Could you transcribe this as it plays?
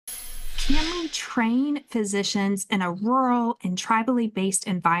Can we train physicians in a rural and tribally based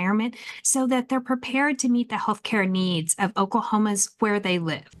environment so that they're prepared to meet the healthcare needs of Oklahomans where they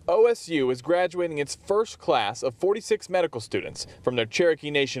live? OSU is graduating its first class of 46 medical students from their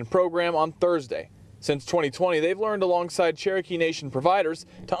Cherokee Nation program on Thursday. Since 2020, they've learned alongside Cherokee Nation providers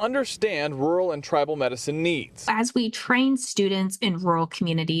to understand rural and tribal medicine needs. As we train students in rural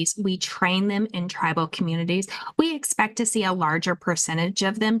communities, we train them in tribal communities. We expect to see a larger percentage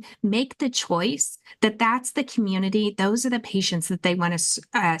of them make the choice that that's the community, those are the patients that they want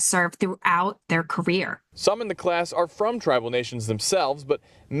to serve throughout their career. Some in the class are from tribal nations themselves, but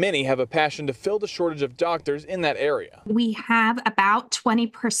many have a passion to fill the shortage of doctors in that area. We have about 20%,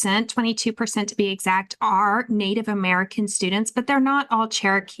 22% to be exact, are Native American students, but they're not all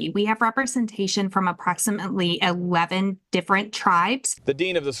Cherokee. We have representation from approximately 11 different tribes. The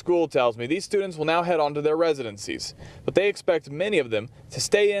dean of the school tells me these students will now head on to their residencies, but they expect many of them to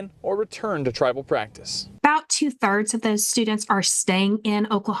stay in or return to tribal practice. About 2/3 of those students are staying in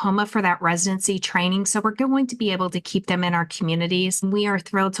Oklahoma for that residency training, so we're going to be able to keep them in our communities. We are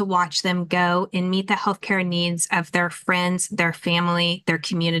thrilled to watch them go and meet the healthcare needs of their friends, their family, their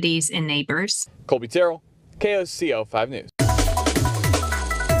communities, and neighbors. Colby Terrell, KOCO 5 News.